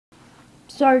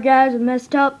Sorry guys, I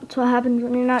messed up. That's what happens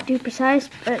when you're not too precise,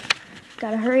 but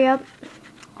gotta hurry up.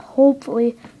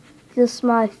 Hopefully, this is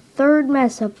my fourth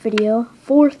mess up video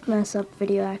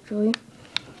actually.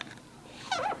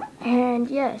 And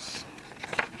yes,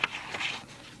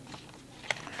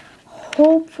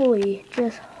 hopefully,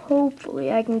 just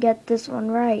hopefully I can get this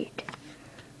one right.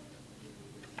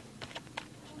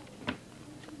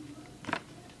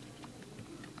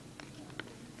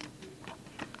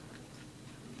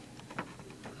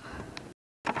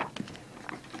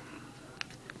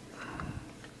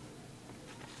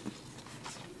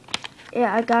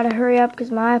 Yeah, I gotta hurry up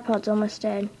because my iPod's almost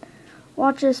dead.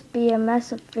 Watch this be a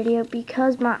mess up video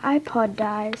because my iPod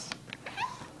dies.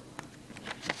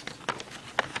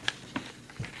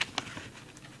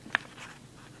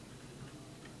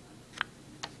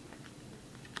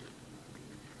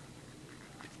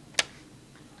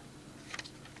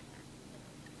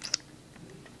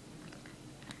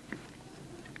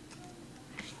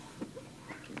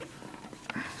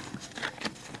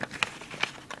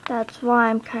 That's why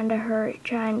I'm trying to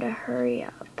hurry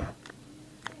up.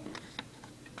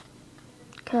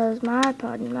 Because my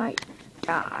iPod might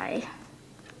die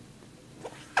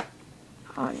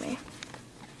on me.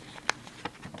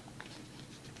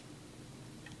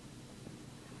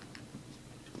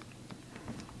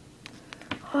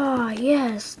 Oh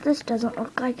yes, this doesn't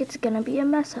look like it's gonna be a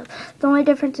mess up. The only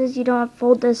difference is you don't have to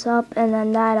fold this up and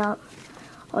then that up.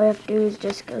 All you have to do is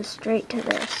just go straight to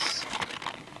this.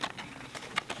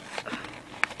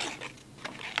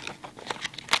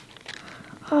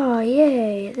 Oh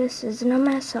yay, this isn't a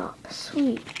mess up.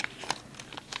 Sweet.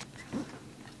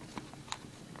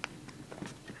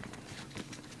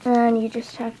 And you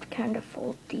just have to kind of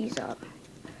fold these up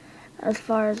as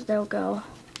far as they'll go.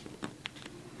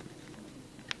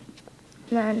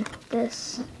 And then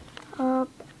this up,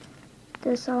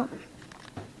 this up.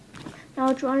 Now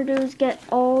what you want to do is get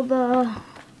all the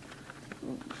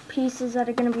pieces that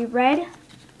are going to be red.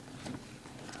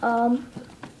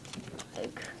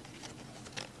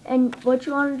 And what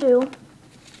you want to do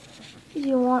is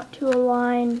you want to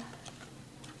align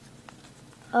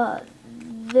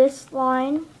this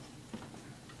line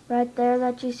right there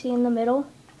that you see in the middle,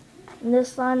 and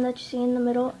this line that you see in the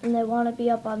middle, and they want to be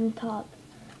up on top.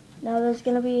 Now there's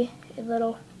going to be a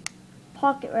little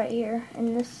pocket right here,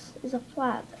 and this is a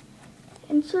flap.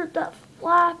 Insert that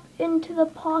flap into the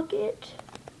pocket,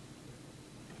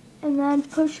 and then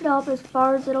push it up as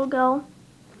far as it'll go.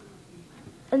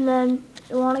 And then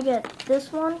you want to get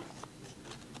this one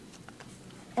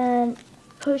and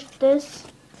push this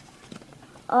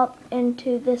up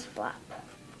into this flap.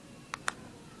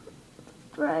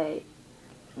 Right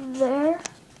there.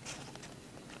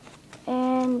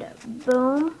 And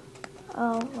boom.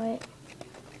 Oh, wait.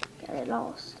 Got it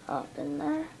all up in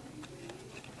there.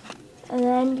 And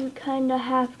then you kind of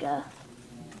have to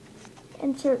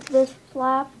insert this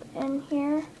flap in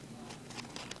here.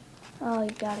 Oh,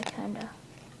 you gotta kind of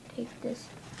take this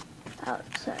out.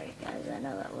 Sorry guys, I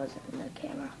know that wasn't in the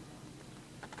camera.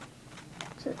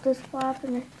 Insert this flap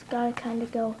and it's gotta kind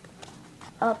of go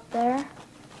up there.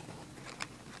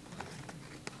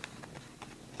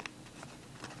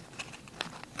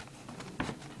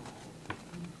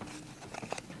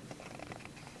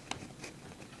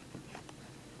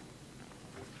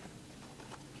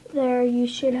 There, you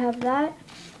should have that.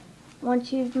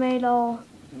 Once you've made all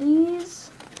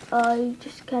these, you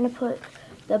just kind of put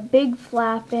the big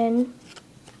flap in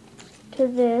to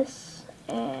this,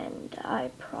 and I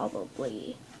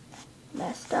probably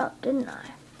messed up, didn't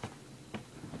I?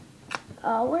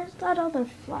 Where's that other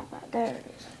flap at? There it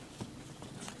is.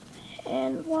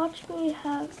 And watch me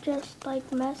have just like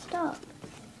messed up.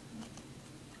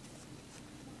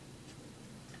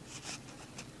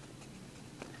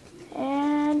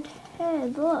 And hey,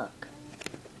 look,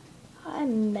 I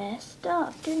messed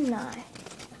up, didn't I?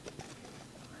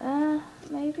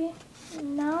 Maybe?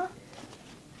 No?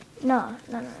 No.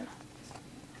 I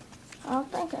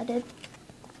don't think I did.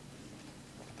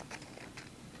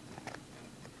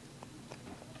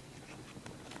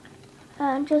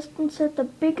 And just insert the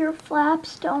bigger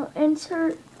flaps, don't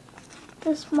insert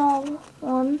the small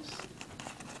ones.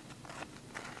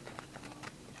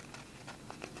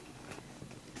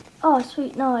 Oh,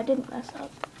 sweet, no, I didn't mess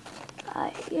up.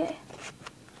 Yeah.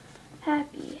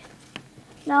 Happy.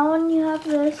 Now when you have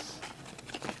this,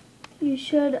 you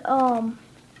should,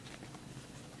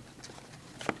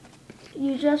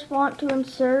 you just want to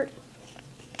insert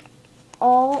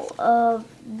all of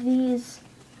these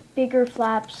bigger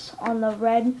flaps on the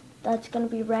red, that's going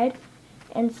to be red,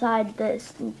 inside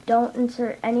this. Don't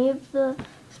insert any of the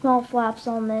small flaps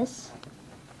on this.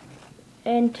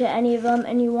 into any of them,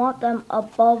 and you want them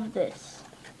above this.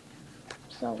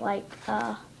 So like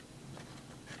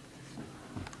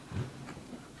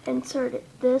insert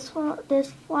this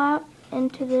flap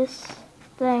into this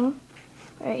thing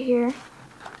right here,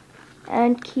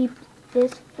 and keep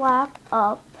this flap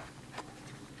up,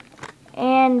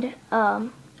 and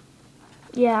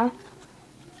yeah,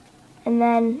 and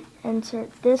then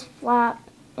insert this flap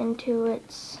into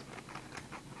its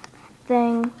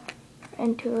thing,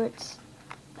 into its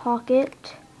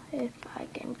pocket, if I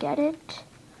can get it.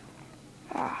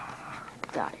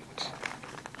 Got it.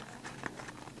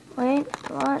 Wait,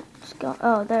 let's go.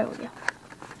 Oh, there we go.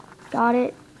 Got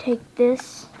it. Take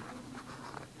this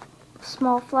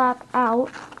small flap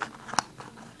out,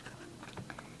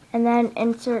 and then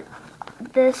insert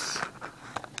this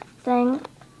thing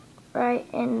right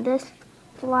in this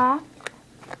flap,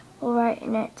 or right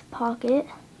in its pocket.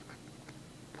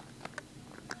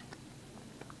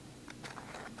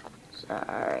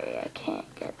 Sorry, I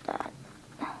can't get that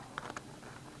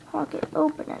pocket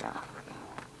open enough.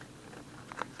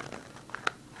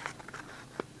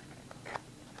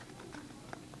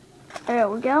 There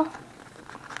we go.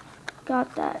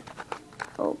 Got that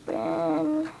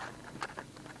open.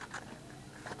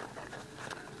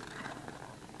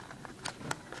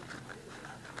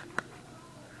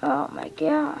 Oh my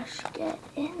gosh, get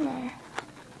in there.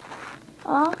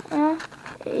 Oh,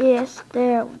 yes,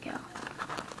 there we go.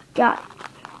 Got it.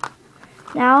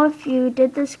 Now if you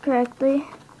did this correctly,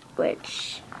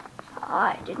 which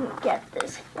I didn't get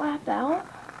this flap out,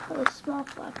 this small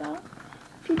flap out.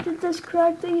 If you did this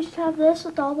correctly, you should have this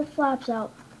with all the flaps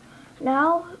out.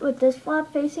 Now, with this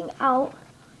flap facing out,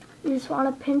 you just want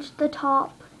to pinch the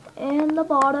top and the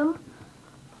bottom,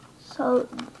 so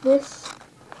this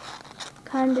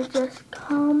kind of just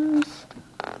comes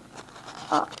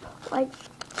up like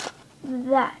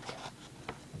that.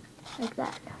 Like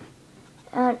that.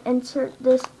 And insert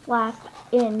this flap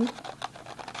in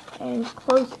and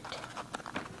close it.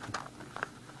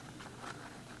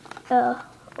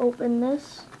 Open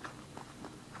this,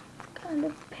 kind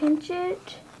of pinch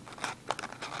it,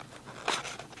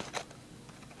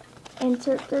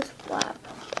 insert this flap.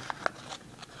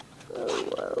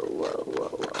 Whoa,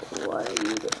 what are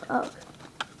you doing? Oh,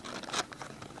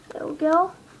 there we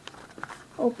go.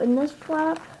 Open this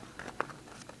flap,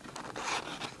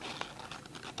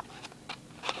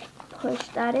 push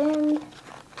that in,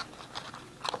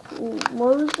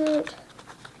 close it.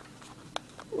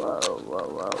 Whoa.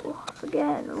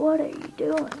 Again, what are you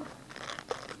doing?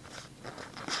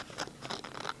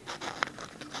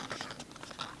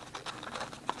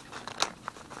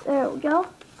 There we go.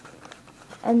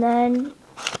 And then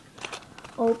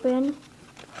open.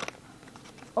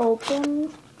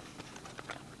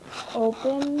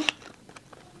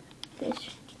 This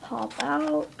should pop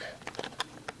out.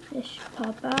 This should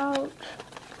pop out.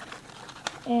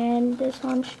 And this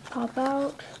one should pop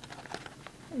out.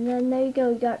 And then there you go,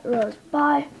 you got your rose.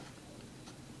 Bye.